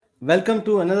Welcome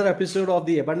to another episode of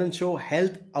the Abundance Show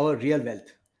Health, Our Real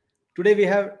Wealth. Today we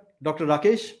have Dr.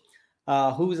 Rakesh,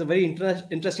 who is a very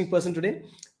interesting person today.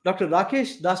 Dr.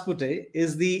 Rakesh Dashpute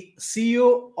is the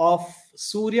CEO of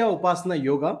Surya Upasana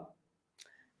Yoga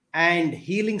and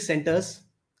Healing Centers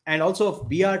and also of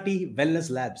BRT Wellness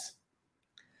Labs.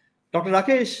 Dr.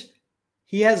 Rakesh,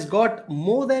 he has got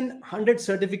more than 100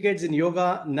 certificates in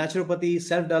yoga, naturopathy,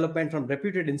 self-development from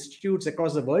reputed institutes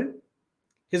across the world.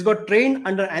 He's got trained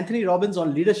under Anthony Robbins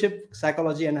on leadership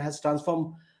psychology and has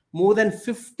transformed more than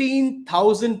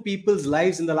 15,000 people's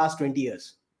lives in the last 20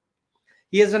 years.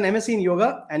 He has done MSc in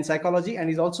yoga and psychology, and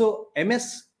he's also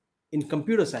MS in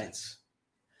computer science.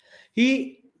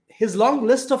 His long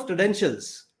list of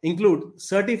credentials include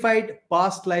certified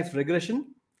past life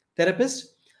regression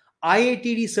therapist,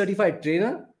 IATD certified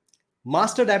trainer,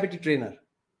 master diabetic trainer.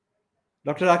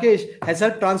 Dr. Rakesh has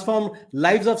helped transform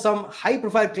lives of some high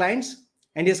profile clients,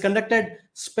 and he has conducted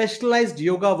specialized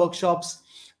yoga workshops,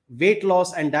 weight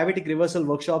loss and diabetic reversal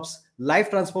workshops, life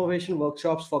transformation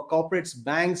workshops for corporates,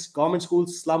 banks, government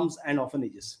schools, slums, and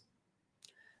orphanages.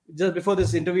 Just before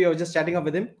this interview, I was just chatting up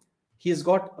with him. He has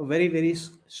got a very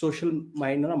social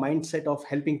mindset of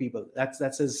helping people.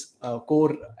 That's his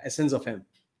core essence of him.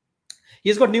 He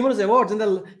has got numerous awards in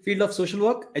the field of social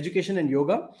work, education, and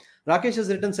yoga. Rakesh has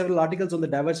written several articles on the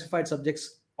diversified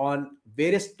subjects on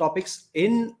various topics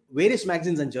in various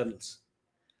magazines and journals.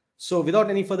 So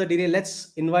without any further delay,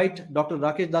 let's invite Dr.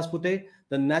 Rakesh Dashpute,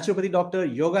 the naturopathy doctor,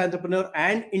 yoga entrepreneur,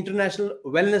 and international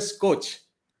wellness coach.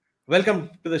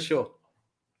 Welcome to the show.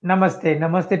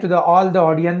 Namaste to all the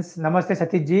audience. Namaste,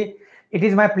 Satish ji. It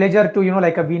is my pleasure to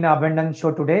be in abundance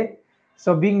show today.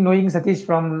 So knowing Satish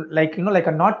from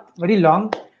a not very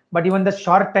long, but even the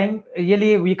short time,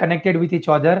 really we connected with each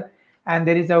other, and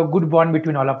there is a good bond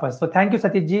between all of us. So thank you,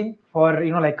 Satish ji, for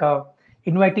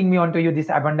inviting me onto this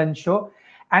abundance show.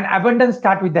 And abundance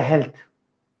start with the health.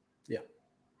 Yeah,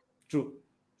 true,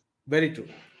 very true,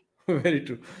 very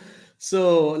true.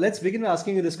 So let's begin by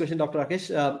asking you this question, Dr. Rakesh.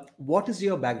 What is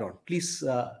your background? Please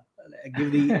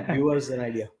give the viewers an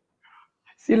idea.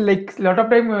 See, like lot of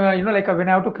time, when I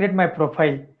have to create my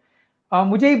profile,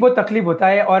 मुझे ही बहुत तकलीफ होता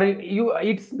है और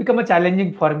it's become a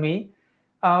challenging for me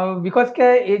because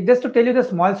just to tell you the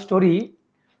small story,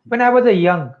 when I was a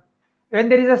young, when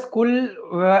there is a school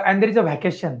and there is a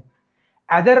vacation,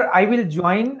 either I will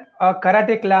join a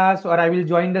karate class or I will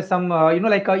join the some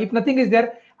if nothing is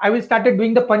there, I will started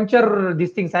doing the puncture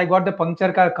these things. I got the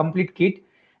puncture ka complete kit,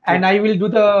 and I will do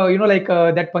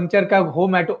the that puncture ka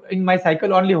home in my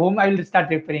cycle only home. I will start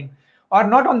repairing, or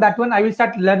not on that one. I will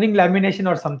start learning lamination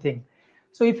or something.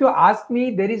 So if you ask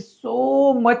me, there is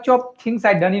so much of things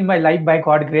I done in my life by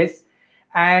God grace,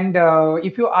 and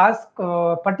if you ask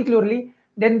particularly,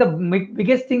 then the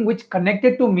biggest thing which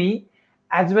connected to me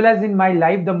as well as in my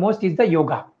life the most is the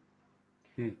yoga.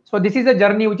 So this is a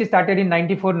journey which started in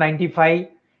 94, 95,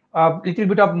 little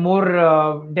bit of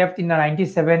more depth in the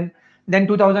 97. Then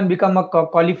 2000 become a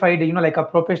qualified, like a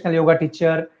professional yoga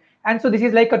teacher. And so this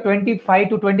is like a 25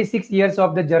 to 26 years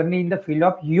of the journey in the field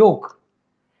of yoga.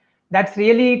 That's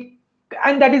really,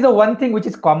 and that is the one thing which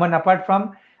is common apart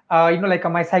from,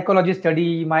 my psychology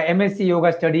study, my MSc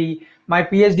yoga study, my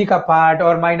PhD ka part,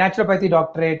 or my naturopathy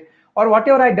doctorate, or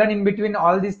whatever I done in between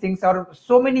all these things, or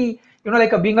so many,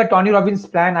 being a Tony Robbins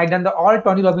plan, I done all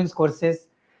Tony Robbins courses.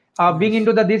 Being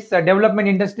into this development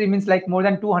industry means like more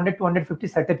than 200, 250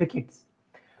 certificates.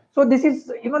 So this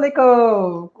is,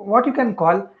 what you can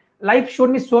call, life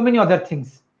showed me so many other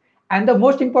things. And the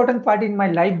most important part in my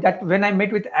life that when I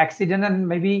met with accident and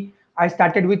maybe I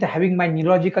started with having my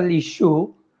neurological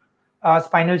issue,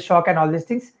 spinal shock and all these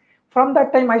things, from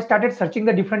that time I started searching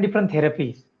the different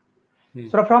therapies.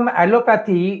 So from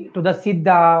allopathy to the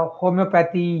Siddha,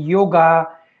 homeopathy, yoga,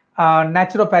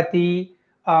 naturopathy,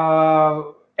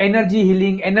 energy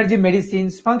healing, energy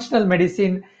medicines, functional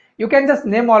medicine, you can just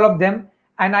name all of them.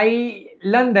 And I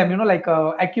learned them, like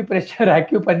acupressure,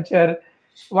 acupuncture,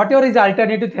 whatever is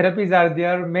alternative therapies are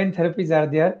there, main therapies are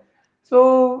there.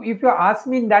 So if you ask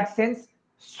me in that sense,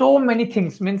 so many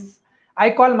things means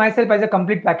I call myself as a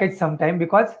complete package sometime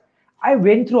because I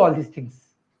went through all these things.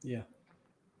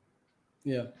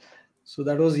 Yeah. So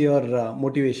that was your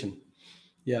motivation.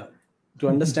 Yeah. To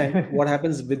understand what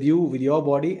happens with you, with your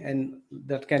body, and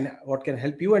what can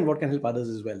help you and what can help others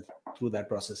as well through that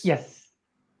process. Yes.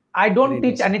 I don't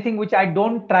teach anything which I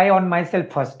don't try on myself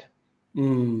first.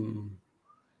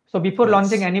 So before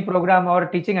launching any program or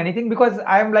teaching anything, because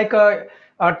I'm like a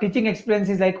teaching experience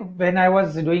is like when I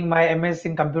was doing my MS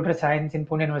in computer science in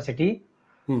Pune University.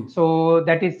 So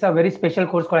that is a very special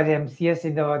course called as MCS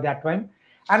in that time.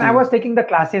 and I Hmm. was taking the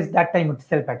classes that time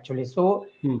itself actually. So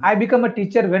Hmm. I become a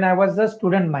teacher when I was a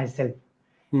student myself,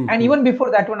 Hmm. and Hmm. even before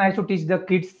that one I used to teach the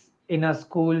kids in a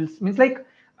schools, means like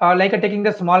taking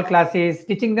the small classes,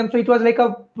 teaching them. So it was like a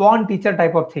born teacher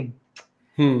type of thing,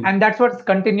 Hmm. and that's what's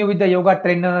continue with the yoga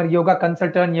trainer, yoga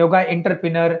consultant, yoga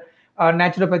entrepreneur,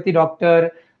 naturopathy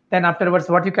doctor. Then afterwards,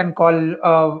 what you can call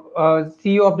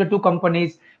CEO of the two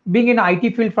companies, being in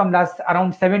IT field from last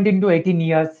around 17 to 18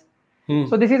 years. Hmm.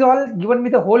 So this is all given me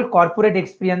the whole corporate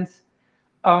experience,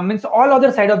 means all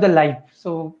other side of the life.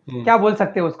 So Hmm. क्या बोल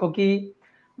सकते हो उसको कि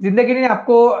जिंदगी ने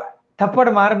आपको थप्पड़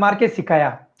मार मार के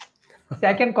सिखाया. So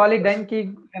I can call it then कि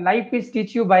life is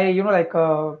teach you by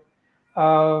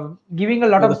giving a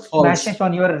lot By of the false smashes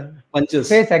on your punches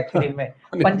face actually में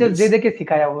on your punches they face. दे के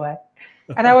सिखाया हुआ है.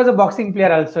 And I was a boxing player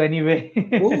also anyway.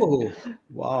 Oh,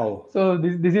 wow. So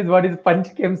this is what is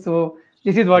punch came. So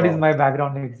this is what is Wow. my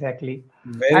background exactly.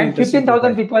 Very And interesting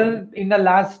 15,000 profile. people in the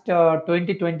last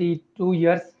 22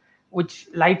 years, which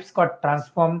lives got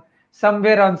transformed.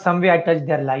 Somewhere on some way, I touched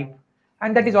their life,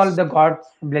 and that is all Yes. the God's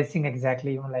blessing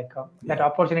exactly. That Yeah.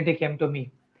 opportunity came to me,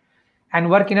 and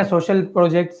work in a social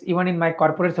projects. Even in my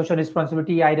corporate social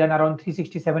responsibility, I run around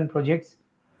 367 projects,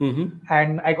 Mm-hmm.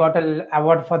 and I got an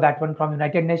award for that one from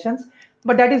United Nations.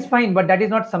 But that is fine. But that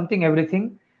is not something everything.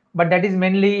 But that is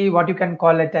mainly what you can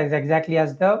call it as exactly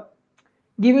as the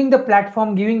giving the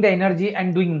platform, giving the energy,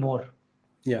 and doing more.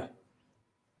 Yeah.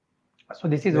 So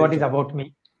this is Very what is true. about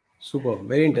me. Super,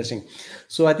 very interesting.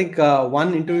 So I think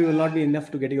one interview will not be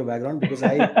enough to get your background because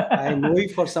I know you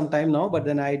for some time now, but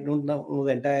then I don't know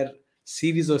the entire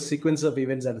series or sequence of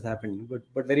events that has happened.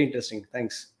 But very interesting.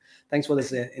 Thanks for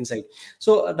this insight.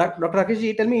 So Dr.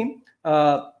 Rakesh, tell me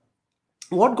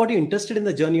what got you interested in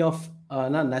the journey of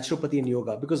naturopathy and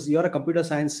yoga? Because you're a computer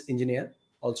science engineer,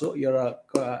 also you're a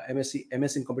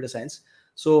MS in computer science.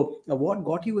 So what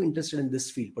got you interested in this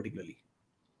field particularly?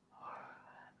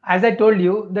 As I told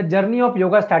you, the journey of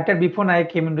yoga started before I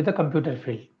came into the computer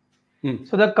field. Hmm.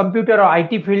 So the computer or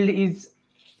IT field is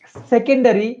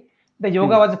secondary. The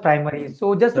yoga Hmm. was primary.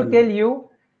 So just to tell Primary. you,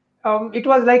 it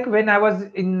was like when I was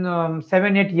in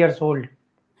 7, 8 years old.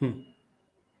 Hmm.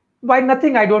 Why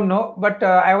nothing, I don't know. But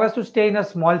I was to stay in a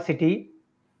small city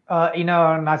in a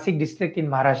Nasik district in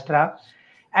Maharashtra.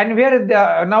 And where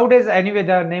nowadays, anyway,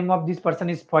 the name of this person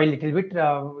is spoiled a little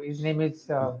bit. His name is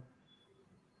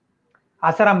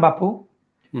Asaram Bapu.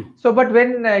 Hmm. So, but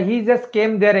when he just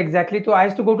came there exactly, so I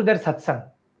used to go to their satsang.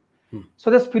 Hmm.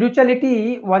 So the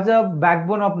spirituality was a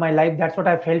backbone of my life. That's what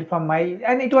I felt from my,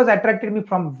 and it was attracted me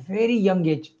from very young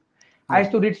age. I Yeah.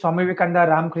 used to read Swami Vivekananda,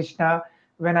 Ramakrishna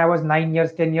when I was 9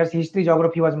 years, 10 years. History,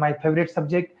 geography was my favorite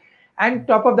subject. And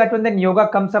top of that, when then yoga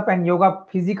comes up and yoga,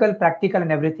 physical, practical,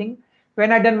 and everything.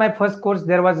 When I done my first course,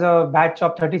 there was a batch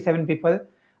of 37 people.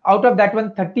 Out of that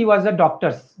one, 30 was the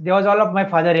doctors. There was all of my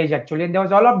father age actually, and there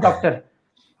was all of doctor,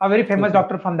 a very famous Okay.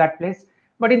 doctor from that place.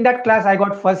 But in that class, I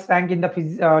got first rank in the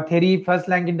theory, first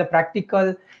rank in the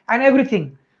practical, and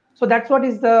everything. So that's what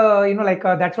is the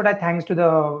that's what I thanks to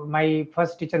the my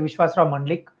first teacher Vishwasrao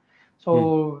Mandlik. Hmm.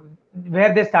 So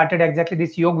where they started exactly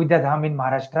this Yog Vidya Dham in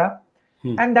Maharashtra,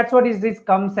 Hmm. and that's what is this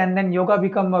comes, and then yoga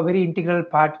become a very integral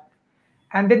part.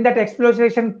 And then that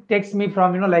exploration takes me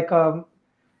from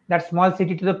that small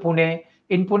city to the Pune.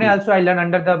 In Pune Hmm. also I learned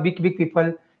under the big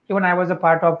people. Even I was a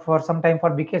part of for some time for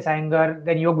BK Sayangar,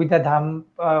 then Yog Vidya Dham,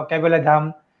 Kaivala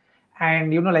Dham,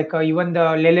 and even the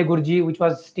Lele Gurji, which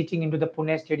was teaching into the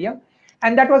Pune stadium.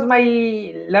 And that was my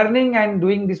learning and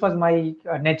doing. This was my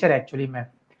nature actually, मैं.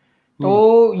 Hmm.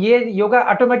 तो ये yoga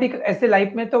automatic ऐसे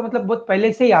life में तो मतलब बहुत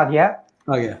पहले से ही आ गया.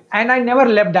 Oh yeah. And I never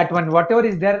left that one. Whatever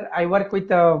is there, I work with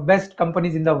best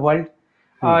companies in the world,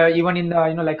 Hmm. even in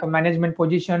the like a management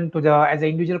position to the as an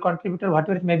individual contributor,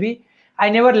 whatever it may be. I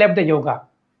never left the yoga.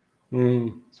 Hmm.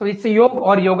 So it's a yoga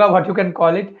or yoga, what you can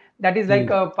call it. That is like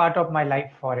Hmm. a part of my life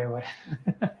forever.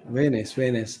 Very nice.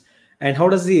 Very nice. And how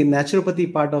does the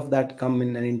naturopathy part of that come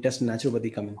in and interest in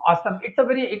naturopathy come in? Awesome. It's a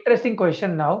very interesting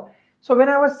question now. So when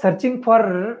I was searching for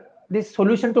this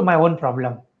solution to my own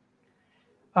problem,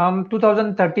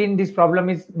 2013, this problem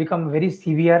is become very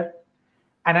severe,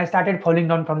 and I started falling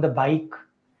down from the bike.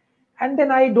 And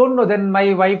then I don't know. Then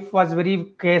my wife was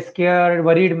very scared,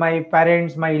 worried. My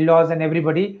parents, my in-laws, and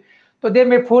everybody. So they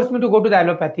may force me to go to the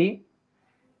allopathy.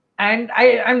 And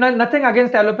I'm not, nothing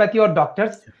against allopathy or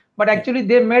doctors, but Yeah. actually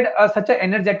they made such an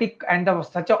energetic and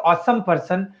such an awesome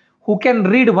person who can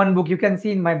read one book. You can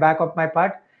see in my back of my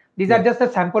part. These are Yeah. just a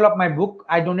sample of my book.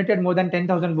 I donated more than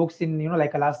 10,000 books in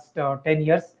like the last 10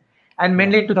 years, and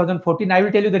mainly Wow. in 2014. I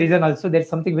will tell you the reason also. There's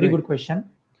something very Right. good question.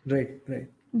 Right. Right.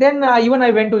 Then even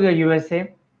I went to the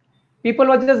USA. People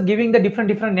were just giving the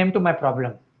different name to my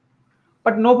problem.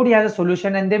 but nobody has a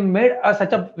solution, and they made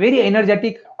such a very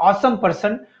energetic, awesome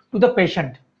person to the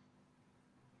patient.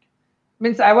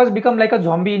 Means I was become like a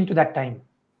zombie into that time.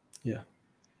 Yeah.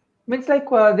 Means like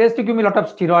they used to give me a lot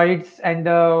of steroids and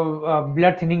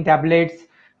blood thinning tablets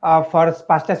for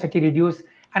spasticity reduce,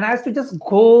 and I used to just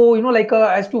go, like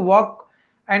I used to walk,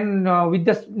 and with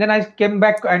this, then I came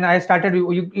back and I started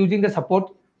using the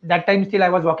support. That time still I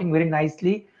was walking very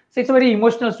nicely. So it's a very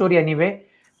emotional story anyway.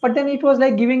 But then it was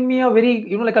like giving me a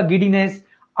very, like a giddiness,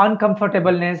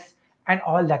 uncomfortableness, and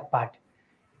all that part.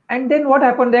 And then what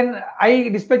happened then, I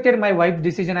respected my wife's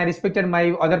decision, I respected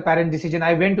my other parents decision.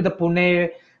 I went to the Pune,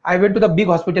 I went to the big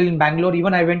hospital in Bangalore,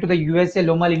 even I went to the USA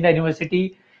Loma Linda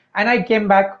University, and I came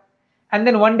back. And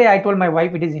then one day I told my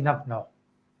wife, it is enough now.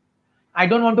 I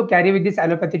don't want to carry with this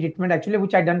allopathy treatment actually,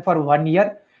 which I done for 1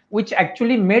 year, which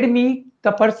actually made me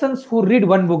the persons who read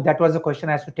one book. That was the question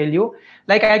I have to tell you.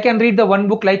 Like I can read the one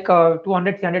book like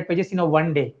 200 300 pages in a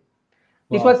one day.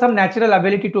 This was Wow. some natural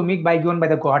ability to me by given by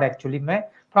the God actually.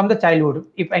 From the childhood,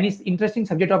 if any interesting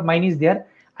subject of mine is there,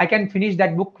 I can finish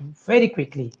that book very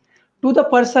quickly. To the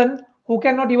person who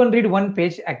cannot even read one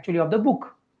page actually of the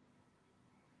book,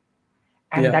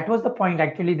 and Yeah. that was the point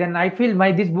actually. Then I feel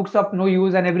my these books of no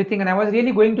use and everything, and I was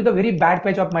really going to the very bad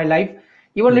patch of my life,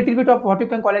 even Hmm. little bit of what you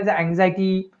can call as the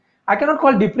anxiety. I cannot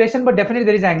call depression, but definitely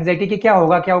there is anxiety कि क्या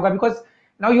होगा, because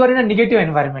now you are in a negative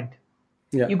environment.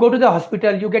 Yeah. You go to the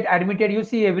hospital, you get admitted, you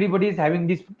see everybody is having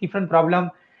this different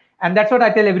problem. And that's what I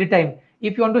tell every time.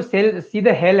 If you want to see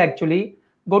the hell actually,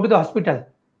 go to the hospital.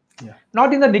 Yeah.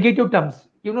 Not in the negative terms,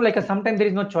 like sometimes there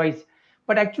is no choice,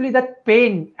 but actually that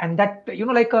pain and that,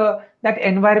 that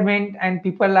environment, and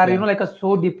people are, Yeah.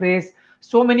 so depressed,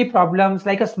 so many problems,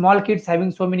 like a small kids having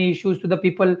so many issues, to the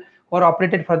people who are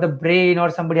operated for the brain, or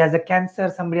somebody has a cancer,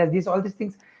 somebody has this, all these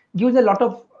things gives a lot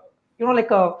of,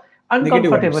 like a Negative vibes.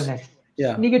 uncomfortableness,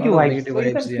 Yeah. negative Lot of vibes, negative so you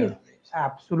vibes. can feel Yeah.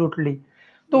 absolutely.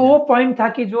 तो Yeah. वो point था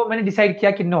कि जो मैंने decide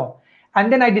किया कि no, and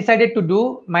then I decided to do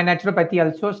my naturopathy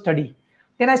also study.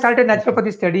 Then I started Okay.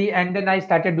 naturopathy study, and then I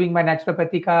started doing my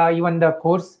naturopathy even the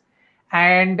course.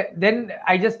 And then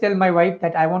I just tell my wife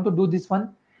that I want to do this one,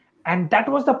 and that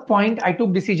was the point I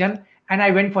took decision, and I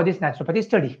went for this naturopathy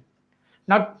study.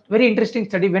 Now, very interesting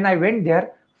study. When I went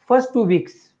there, first 2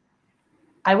 weeks,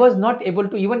 I was not able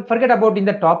to even forget about in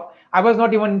the top. I was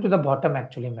not even into the bottom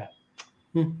actually, ma'am,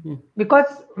 Hmm. Hmm.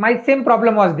 because my same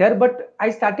problem was there. But I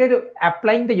started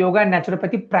applying the yoga and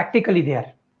naturopathy practically there.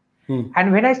 Hmm.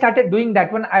 And when I started doing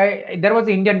that one, I there was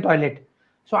an Indian toilet.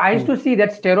 So I used Hmm. to see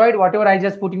that steroid, whatever I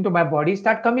just put into my body,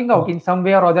 start coming out in some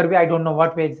way or other way. I don't know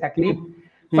what way exactly. Hmm.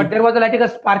 But Hmm. there was like a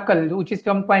sparkle, which is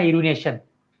from my urination.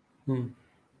 Hmm.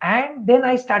 And then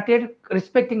I started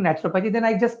respecting naturopathy. Then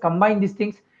I just combined these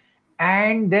things.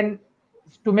 And then,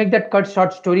 to make that cut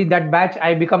short story, that batch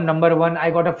I become number one.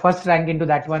 I got a first rank into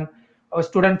that one. A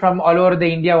student from all over the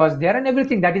India was there, and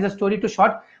everything. That is a story to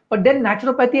short. But then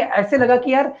naturopathy ऐसे लगा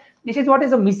कि यार, this is what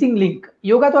is a missing link.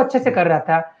 Yoga तो अच्छे से कर रहा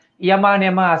था, यमा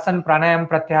नियमा आसन प्राणायाम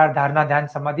प्रत्याहार धारणा ध्यान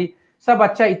समाधि सब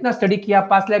अच्छा, इतना स्टडी किया,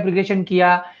 पास्ट लाइफ रिग्रेशन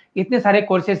किया, इतने सारे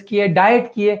कोर्सेज किए,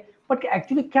 डाइट किए, बट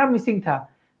एक्चुअली क्या मिसिंग था?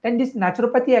 Then this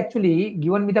naturopathy actually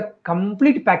given me the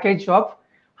complete package of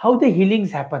how the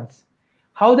healings happens,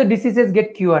 how the diseases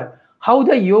get cured, how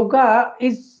the yoga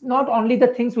is not only the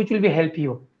things which will be help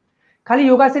you. खाली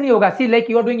योगा से नहीं होगा. See like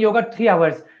you are doing yoga 3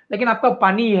 hours, लेकिन आपका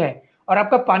पानी है, और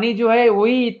आपका पानी जो है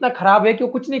वही इतना खराब है कि वो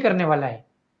कुछ नहीं करने वाला है.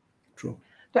 True.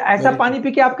 तो ऐसा Very true. पानी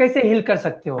पी के आप कैसे हील कर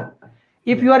सकते हो?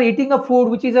 If Yeah. You are eating a food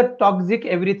which is a toxic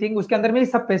everything, उसके अंदर में ही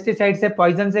सब पेस्टिसाइड्स है,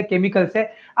 पॉइजन है, केमिकल्स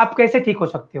है, आप कैसे ठीक हो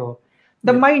सकते हो? The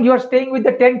Yeah. Mind, you are staying with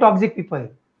the 10 toxic people,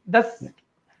 10 Yeah.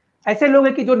 ऐसे लोग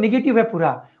हैं कि जो निगेटिव है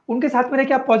पूरा, उनके साथ में रह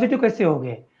के आप पॉजिटिव कैसे हो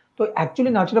गए? तो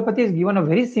actually naturopathy is given a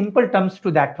very simple terms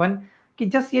to that one, कि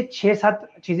जस्ट ये 6-7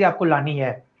 चीजें आपको लानी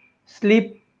है.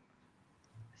 Sleep,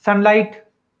 sunlight,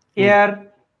 Hmm. air,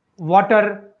 water,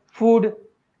 food,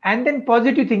 and then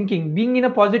positive thinking, being in a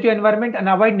positive environment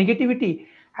and avoid negativity.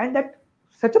 And that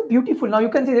such a beautiful. Now you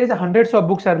can see there is hundreds of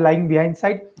books are lying behind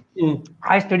side. Hmm.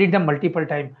 I studied them multiple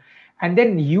times and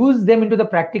then use them into the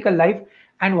practical life.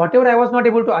 And whatever I was not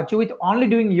able to achieve with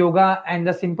only doing yoga and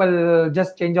the simple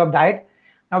just change of diet.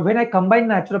 Now when I combine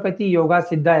naturopathy, yoga,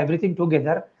 siddha, everything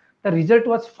together, the result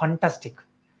was fantastic.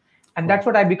 And that's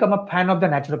Wow. what I become a fan of the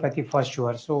naturopathy for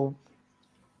sure. So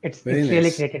Very it's really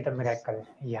nice. created the miracle.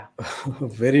 Yeah,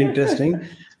 Very interesting.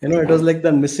 It was like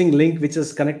the missing link which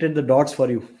has connected the dots for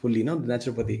you fully, no? The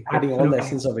naturopathy, getting all the absolutely.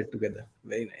 essence of it together.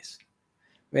 Very nice.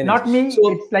 Very nice. Not me.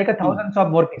 So, It's like a hmm, thousands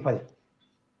of more people.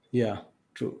 yeah,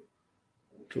 true,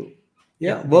 true.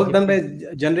 Yeah, work done by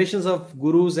Definitely. generations of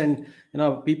gurus and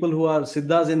people who are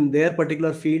siddhas in their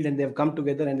particular field, and they have come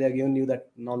together and they have given you that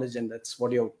knowledge, and that's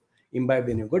what you have imbibed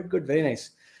in you. Good, good, very nice.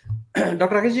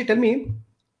 Dr. Rakeshji, tell me,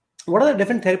 what are the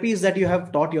different therapies that you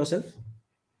have taught yourself?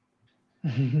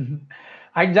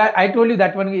 I told you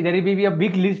that one. There will be a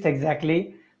big list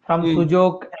exactly from Hmm.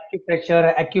 Sujok,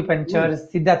 acupressure, acupuncture,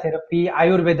 Hmm. Siddha therapy,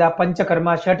 Ayurveda,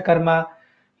 Panchakarma, Shatkarma,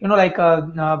 like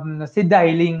Siddha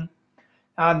healing.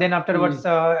 Then Hmm. afterwards,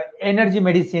 energy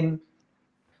medicine.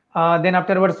 Then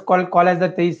afterwards, call as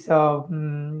that is uh,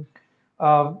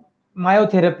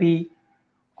 myotherapy,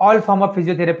 all form of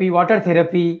physiotherapy, water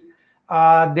therapy.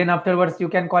 Then afterwards, you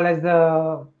can call as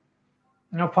the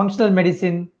functional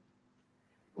medicine.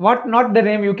 What not the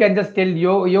name, you can just tell.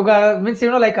 Yoga means,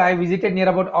 like I visited near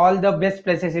about all the best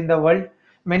places in the world,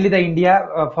 mainly the India,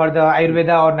 for the Hmm.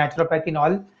 Ayurveda or naturopathy and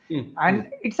all. Hmm. Hmm. And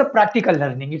it's a practical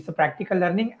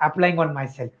learning, applying on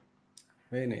myself.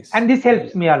 Very nice. And this Very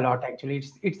helps nice. me a lot. Actually,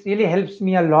 it's really helps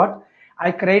me a lot.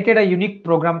 I created a unique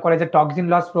program called as a toxin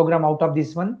loss program out of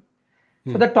this one.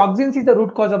 So Hmm. the toxins is the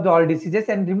root cause of the all diseases,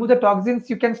 and remove the toxins,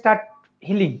 you can start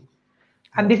healing.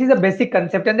 And this Wow. is a basic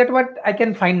concept, and that's what I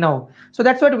can find now. So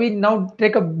that's what we now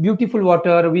take a beautiful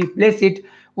water, we bless it.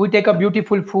 We take a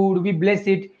beautiful food, we bless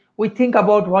it. We think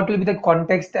about what will be the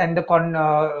context and the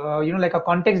like a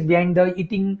context behind the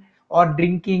eating or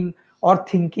drinking or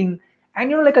thinking.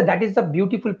 And like that is the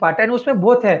beautiful part, and usme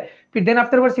both hai. Then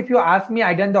afterwards, if you ask me,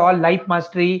 I done the all life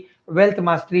mastery, wealth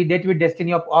mastery, date with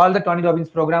destiny of all the Tony Robbins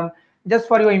program. Just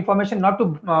for your information, not to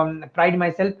pride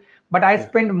myself, but I Yeah.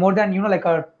 spent more than like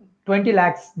a 20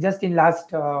 lakhs just in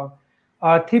last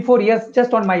 3-4 years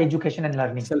just on my education and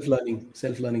learning. Self-learning.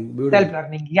 Self-learning. Self Beautiful.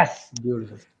 learning, yes.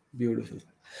 Beautiful. Beautiful.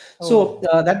 Oh,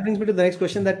 So that brings me to the next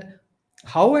question: that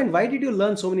how and why did you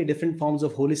learn so many different forms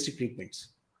of holistic treatments?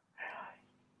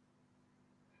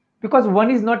 because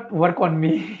one is not work on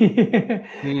me. So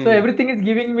Hmm. everything is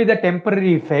giving me the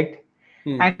temporary effect,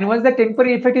 Hmm. and once the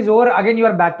temporary effect is over, again you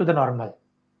are back to the normal.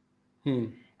 Hmm.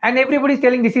 And everybody is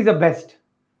telling this is the best.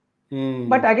 Hmm.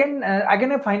 But again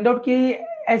I find out कि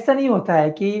ऐसा नहीं होता है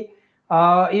कि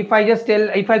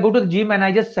if I go to the gym and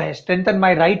I just strengthen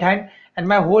my right hand and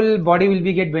my whole body will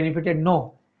be get benefited.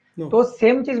 No. No. तो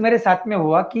same चीज मेरे साथ में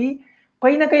हुआ कि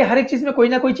कहीं ना कहीं हर एक चीज में कोई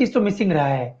ना कोई चीज तो मिसिंग रहा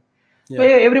है. तो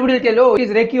Yeah. Everybody टेलो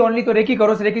is recce only, तो रेकी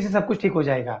करो, रेकी से सब कुछ ठीक हो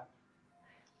जाएगा.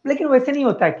 लेकिन वैसे नहीं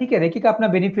होता है. ठीक है, रेकी का अपना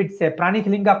बेनिफिट्स है, प्राणिक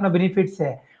हिलिंग का अपना बेनिफिट्स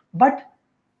है, but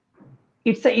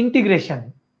it's a integration,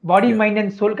 body, Yeah. mind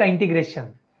and soul ka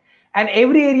integration. And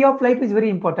every area of life is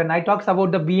very important. I talks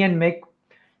about the be and make.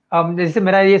 जैसे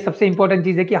मेरा ये सबसे important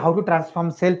चीज है कि how to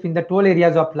transform self in the 12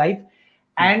 areas of life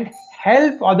Hmm. and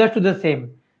help others to the same.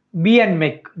 Be and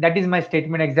make, that is my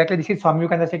statement exactly. This is Swami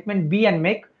Vivekananda statement: be and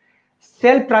make,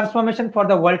 self transformation for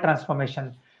the world transformation.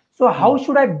 So Hmm. how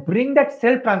should I bring that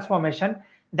self transformation?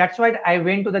 That's why I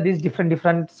went to these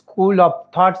different school of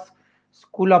thoughts: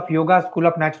 school of yoga, school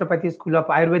of naturopathy, school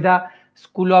of ayurveda,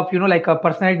 school of like a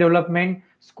personality development,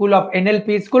 school of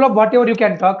NLP, school of whatever you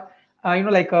can talk.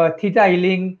 Like theta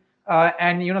healing,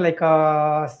 and like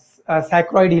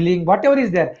sacroid healing, whatever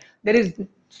is there. There is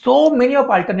so many of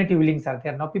alternative healings are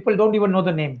there now. People don't even know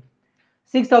the name.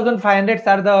 6,500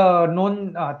 are the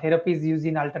known therapies used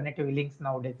in alternative healings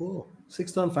nowadays. Oh,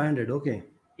 6,500. Okay.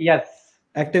 Yes.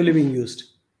 Actively being used.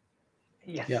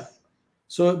 Yeah. Yes.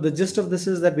 So the gist of this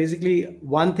is that basically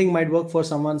one thing might work for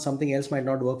someone, something else might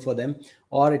not work for them,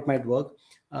 or it might work.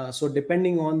 So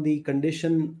depending on the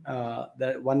condition,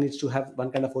 that one needs to have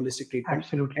one kind of holistic treatment,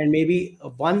 Absolutely. and maybe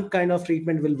one kind of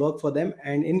treatment will work for them,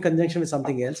 and in conjunction with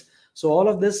something else. So all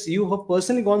of this you have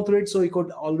personally gone through it, so you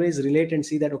could always relate and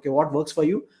see that okay, what works for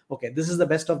you? Okay, this is the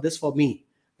best of this for me.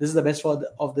 This is the best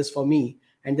of this for me,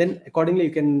 and then accordingly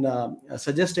you can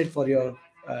suggest it for your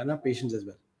patients as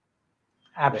well.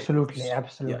 Right. Absolutely. Yeah,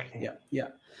 Absolutely. yeah, yeah.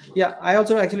 Yeah, I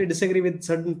also actually disagree with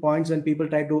certain points when people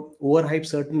try to overhype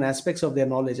certain aspects of their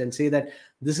knowledge and say that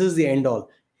this is the end all.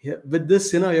 With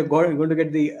this, you're going to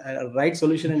get the right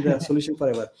solution and the solution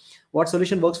forever. What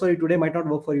solution works for you today might not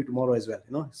work for you tomorrow as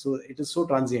well. So it is so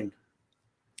transient.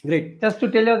 Great. Just to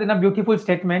tell you in a beautiful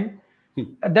statement, Hmm.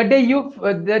 the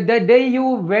day you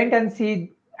went and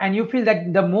see and you feel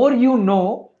that the more you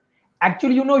know,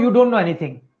 actually you don't know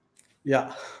anything.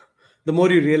 Yeah. The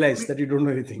more you realize that you don't know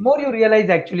anything. More you realize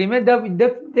actually, man,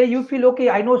 the day you feel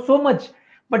okay, I know so much,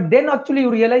 but then actually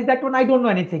you realize that one I don't know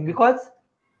anything, because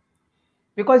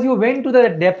you went to the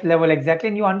depth level exactly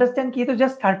and you understand कि ये तो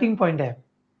just starting point है.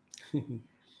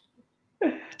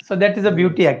 So that is a Very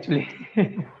beauty nice. actually.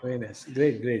 Very nice.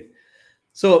 Great, great.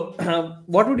 So,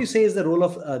 what would you say is the role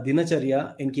of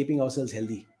dinacharya in keeping ourselves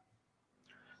healthy?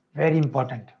 Very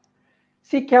important.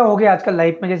 सी क्या हो गया आजकल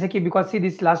life में, जैसे कि because see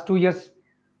this last 2 years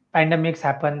pandemics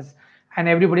happens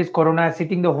and everybody's corona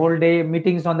sitting the whole day,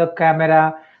 meetings on the camera,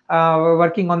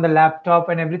 working on the laptop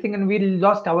and everything, and we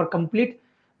lost our complete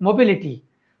mobility.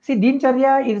 See,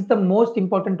 dincharya is the most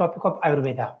important topic of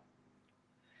Ayurveda.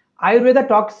 Ayurveda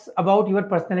talks about your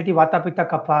personality, Vata, Pitta,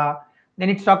 Kapha. Then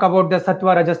it's talk about the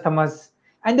Sattva, Rajas, Tamas.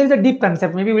 And there is a deep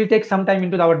concept. Maybe we'll take some time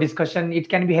into our discussion. It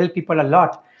can be help people a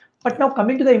lot. But now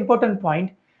coming to the important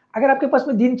point, अगर आपके पास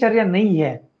में दिनचर्या नहीं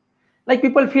है, like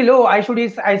people feel, oh, I should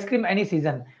eat ice cream any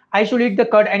season, I should eat the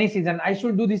curd any season, I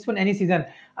should do this one any season.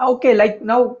 Okay, like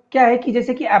now क्या है कि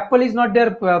जैसे कि apple is not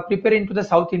there prepared into the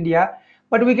South India,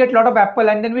 but we get lot of apple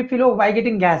and then we feel, oh, why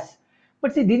getting gas?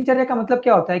 But see, दिनचर्या का मतलब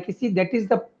क्या होता है कि see, that is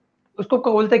the, उसको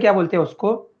बोलते क्या बोलते हैं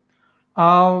उसको,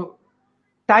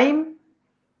 time,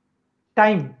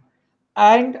 time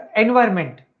and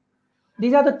environment.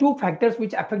 These are the two factors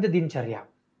which affect the dincharya.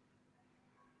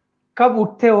 कब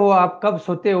उठते हो आप, कब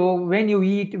सोते हो, when you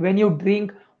eat, when you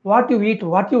drink, what you eat,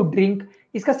 what you drink,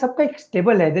 इसका सबका एक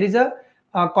स्टेबल है. There is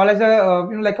a call as a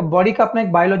like body का अपना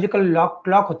एक बायोलॉजिकल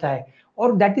क्लॉक होता है,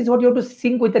 और that is what you have to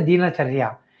sync with the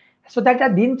dincharya. So that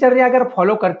दिनचर्या अगर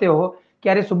फॉलो करते हो कि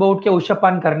अरे सुबह उठ के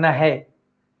उषापान करना है.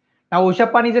 Now,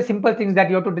 Ushapan is a simple thing that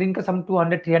you have to drink some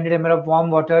 200, 300 ml of warm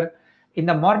water in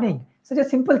the morning. Such a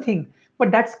simple thing,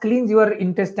 but that cleans your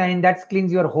intestine, that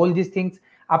cleans your whole these things.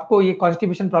 आपको ये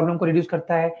constipation problem को reduce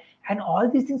करता है, and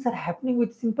all these things are happening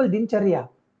with simple दिनचर्या.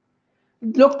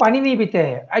 लोग पानी नहीं पीते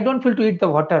हैं. I don't feel to eat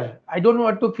the water. I don't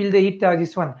want to feel the eat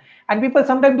this one. And people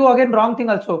sometimes do again wrong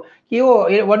thing also. कि oh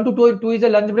 1 to 2 is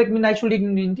a lunch break, mean I should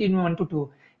eat in 1 to 2.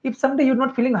 If someday you're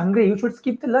not feeling hungry, you should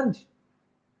skip the lunch.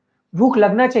 भूख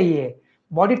लगना चाहिए.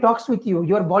 Body talks with you.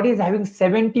 Your body is having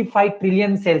 75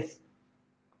 trillion cells.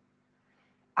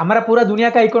 हमारा पूरा दुनिया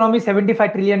का economy 75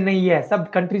 trillion नहीं है, सब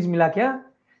कंट्रीज मिला क्या.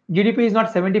 GDP is not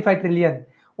 75 trillion.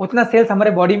 उतना सेल्स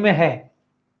हमारे बॉडी में है.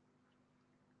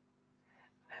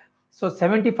 So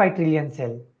 75 trillion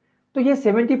cell. तो ये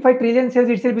 75 trillion cells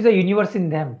itself is a universe in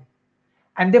them,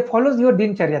 and they follows your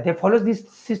dincharya, they follows this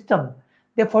system,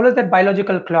 they follows that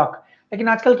biological clock. लेकिन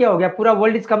आजकल क्या हो गया, पूरा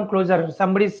world is come closer.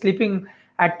 Somebody is sleeping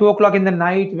at 2 o'clock in the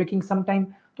night, waking sometime.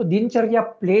 So dincharya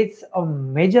plays a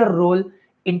major role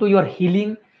into your healing,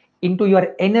 into your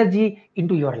energy,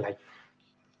 into your life.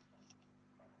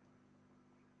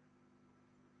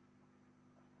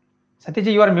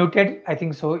 Satyji, you are muted. I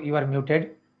think so. You are muted.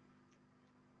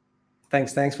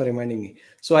 Thanks for reminding me.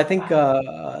 So I think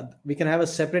we can have a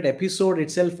separate episode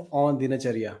itself on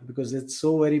dinacharya, because it's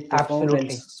so very profound and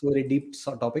Absolutely. so very deep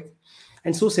topic,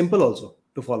 and so simple also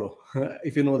to follow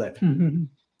if you know that.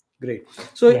 Great.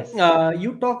 So Yes. You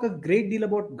talk a great deal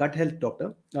about gut health, doctor.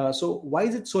 So why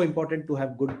is it so important to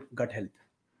have good gut health?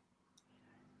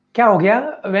 क्या हो गया,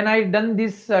 when I done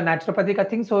this naturopathy का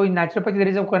thing, so in naturopathy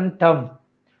there is a one term,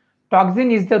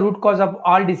 toxin is the root cause of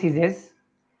all diseases,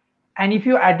 and if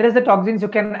you address the toxins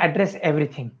you can address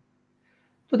everything.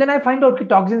 So then I find out कि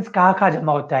toxins कहाँ कहाँ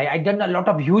जमा होता है. I done a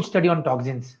lot of huge study on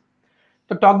toxins.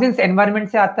 तो toxins environment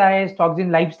से आता है,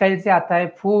 टॉक्सिन लाइफस्टाइल से आता है,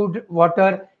 food,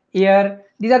 water, air.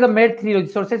 These are the main 3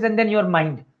 resources, and then your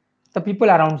mind, the people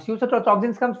around you. So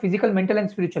toxins comes physical, mental and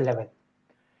spiritual level.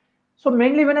 So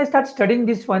mainly when I start studying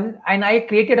this one, and I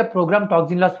created a program,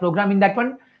 toxin loss program. In that one,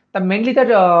 mainly the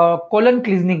colon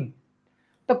cleansing.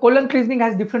 The colon cleansing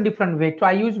has different way. So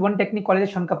I use one technique called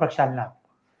as Shankar Prakshalna,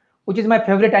 which is my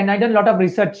favorite, and I done a lot of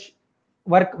research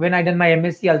work when I done my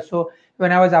MSc also.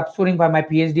 When I was upskilling by my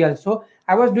PhD also,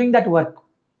 I was doing that work.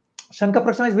 Shankar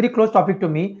Prakshalna is very close topic to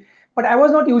me, but I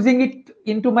was not using it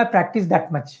into my practice that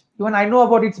much. Even I know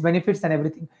about its benefits and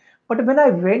everything. But when I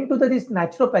went to this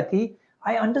naturopathy,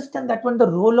 I understand that one, the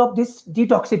role of this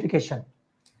detoxification.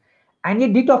 And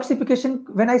in detoxification,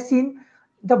 when I seen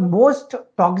the most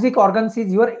toxic organs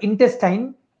is your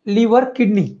intestine, liver,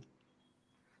 kidney,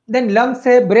 then lungs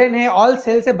है, brain है, all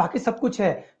cells है, बाकी सब कुछ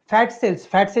है. Fat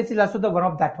cells is also the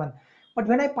one of that one. But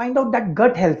when I find out that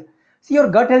gut health, see, your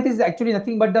gut health is actually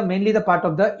nothing but mainly the part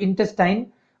of the intestine,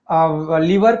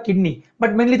 liver, kidney,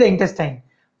 but mainly the intestine.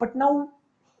 But now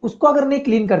उसको अगर नहीं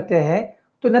clean करते हैं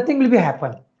तो nothing will be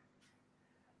happen.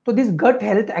 So this gut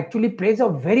health actually plays a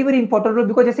very important role,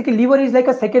 because जैसे कि liver is like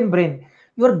a second brain.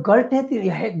 Your gut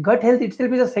health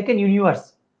itself is a second universe.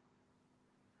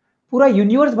 पूरा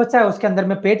universe बचा है उसके अंदर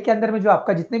में, पेट के अंदर में जो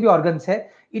आपका जितने भी ऑर्गन्स है,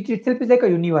 it itself is like a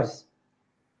universe.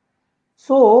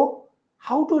 So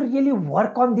how to really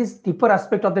work on this deeper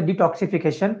aspect of the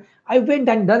detoxification? I went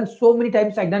and done so many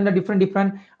times. I done the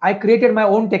different. I created my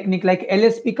own technique like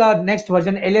LSP ka next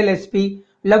version, LLSP,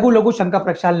 Lagu Shankar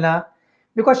Prakshalna,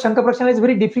 because Shankar Prakshalna is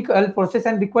very difficult process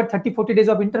and required 30-40 days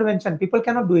of intervention. People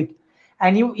cannot do it.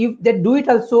 And you, if they do it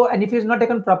also, and if it's not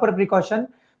taken proper precaution,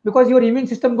 because your immune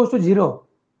system goes to zero.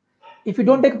 If you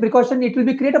don't take precaution, it will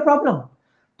be create a problem.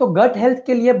 So gut health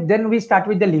के लिए then we start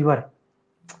with the liver.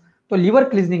 तो liver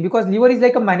cleansing, because liver is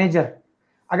like a manager.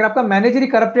 अगर आपका manager ही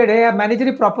corrupted है या manager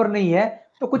ही proper नहीं है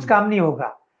तो कुछ काम नहीं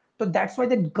होगा. So that's why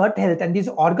the gut health and these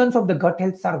organs of the gut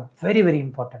health are very very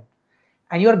important.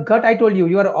 And your gut, I told you,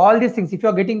 you are all these things. If you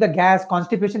are getting the gas,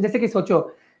 constipation, जैसे कि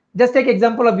सोचो, just take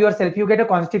example of yourself. You get a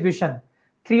constipation,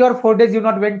 3 or 4 days you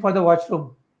not went for the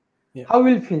washroom. Yeah. How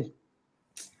will you feel?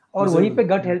 और Miserable. वहीं पे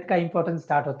gut health का importance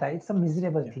start होता है. It's a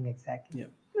miserable thing exactly.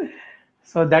 Yeah.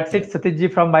 So that's it, Satish ji,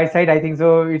 from my side. I think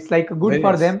so. It's like good Very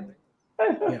for nice. them.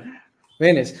 Yeah.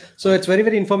 Very nice. So it's very,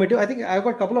 very informative. I think I've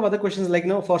got a couple of other questions, like,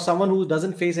 for someone who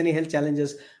doesn't face any health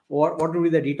challenges, what would be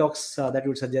the detox that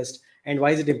you would suggest, and why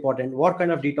is it important? What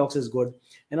kind of detox is good?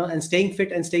 And staying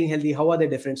fit and staying healthy, how are they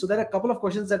different? So there are a couple of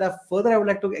questions that are further I would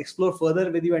like to explore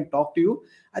further with you and talk to you.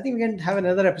 I think we can have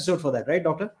another episode for that, right,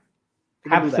 doctor?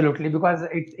 Absolutely, because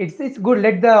it's good.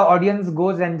 Let the audience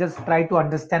goes and just try to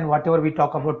understand whatever we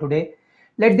talk about today.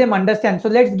 Let them understand. So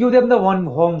let's give them the one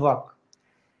homework.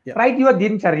 Yeah. Write your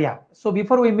dincharya. So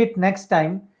before we meet next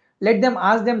time, let them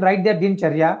ask them write their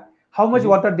dincharya, how much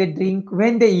water they drink,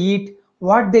 when they eat,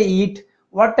 what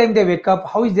time they wake up,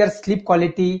 how is their sleep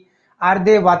quality, are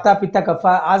they vata pitta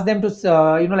kapha. Ask them to see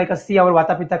our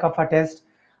vata pitta kapha test.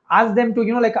 Ask them to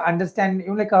understand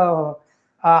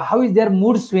how is their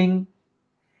mood swing.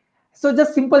 So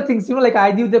just simple things, like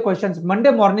I give the questions. Monday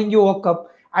morning you woke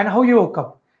up, and how you woke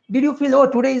up. Did you feel, oh,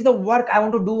 today is the work I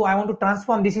want to do, I want to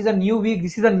transform, this is a new week,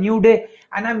 this is a new day,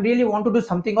 and I really want to do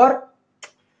something? Or,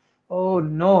 oh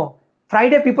no,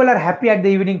 Friday people are happy at the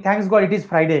evening, thanks God it is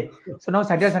Friday, so now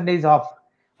Saturday Sunday is off.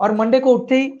 Or Monday ko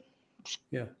उठते ही,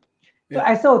 तो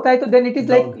ऐसा होता है, तो then it is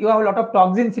like you have a lot of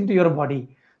toxins into your body.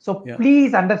 So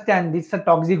please understand this is a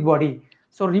toxic body.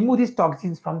 So remove these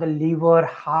toxins from the liver,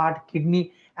 heart,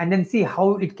 kidney, and then see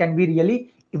how it can be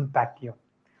really impact you.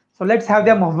 So let's have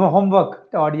them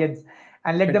homework, the audience,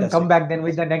 and let them come back then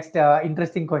with the next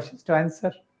interesting questions to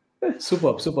answer.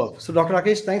 Superb. So Dr.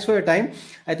 Rakesh, thanks for your time.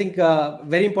 I think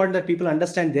very important that people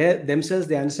understand themselves,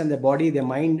 they understand their body, their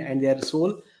mind, and their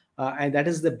soul. And that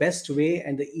is the best way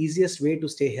and the easiest way to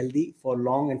stay healthy for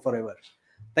long and forever.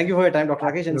 Thank you for your time, Dr.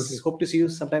 Rakesh, and hope to see you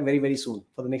sometime very, very soon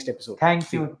for the next episode.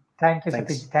 Thank you. Thank you,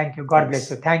 Satish. Thank you. God bless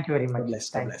you. Thank you very much.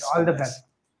 God bless. All the best.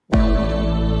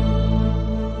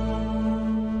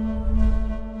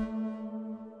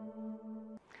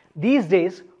 These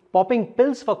days, popping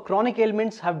pills for chronic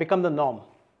ailments have become the norm.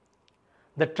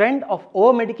 The trend of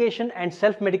over-medication and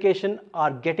self-medication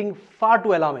are getting far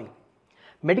too alarming.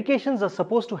 Medications are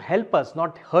supposed to help us,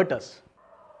 not hurt us.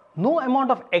 No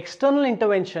amount of external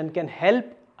intervention can help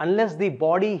unless the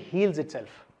body heals itself.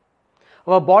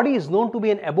 Our body is known to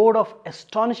be an abode of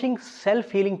astonishing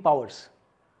self-healing powers.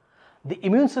 The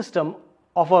immune system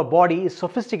of our body is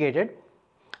sophisticated,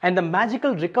 and the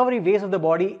magical recovery ways of the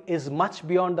body is much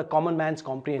beyond the common man's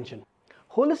comprehension.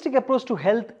 Holistic approach to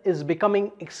health is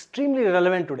becoming extremely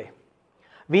relevant today.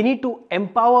 We need to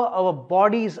empower our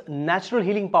body's natural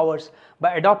healing powers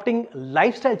by adopting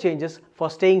lifestyle changes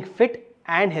for staying fit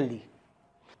and healthy.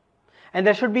 And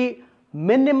there should be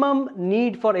minimum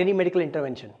need for any medical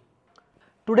intervention.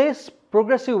 Today's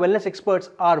progressive wellness experts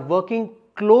are working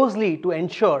closely to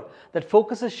ensure that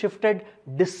focus is shifted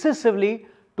decisively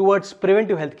towards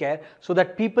preventive healthcare so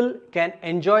that people can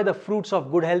enjoy the fruits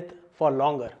of good health for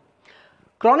longer.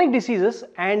 Chronic diseases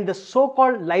and the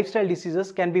so-called lifestyle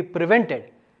diseases can be prevented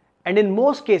and in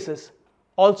most cases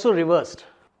also reversed.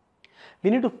 We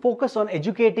need to focus on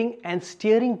educating and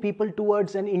steering people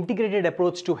towards an integrated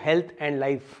approach to health and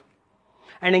life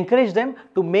and encourage them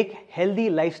to make healthy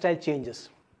lifestyle changes.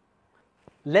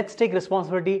 Let's take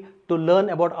responsibility to learn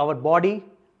about our body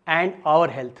and our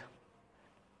health.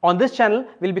 On this channel,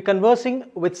 we'll be conversing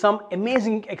with some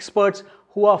amazing experts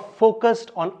who are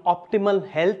focused on optimal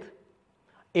health,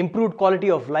 improved quality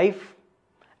of life,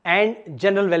 and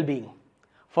general well-being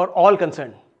for all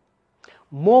concerned.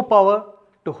 More power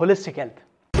to holistic health.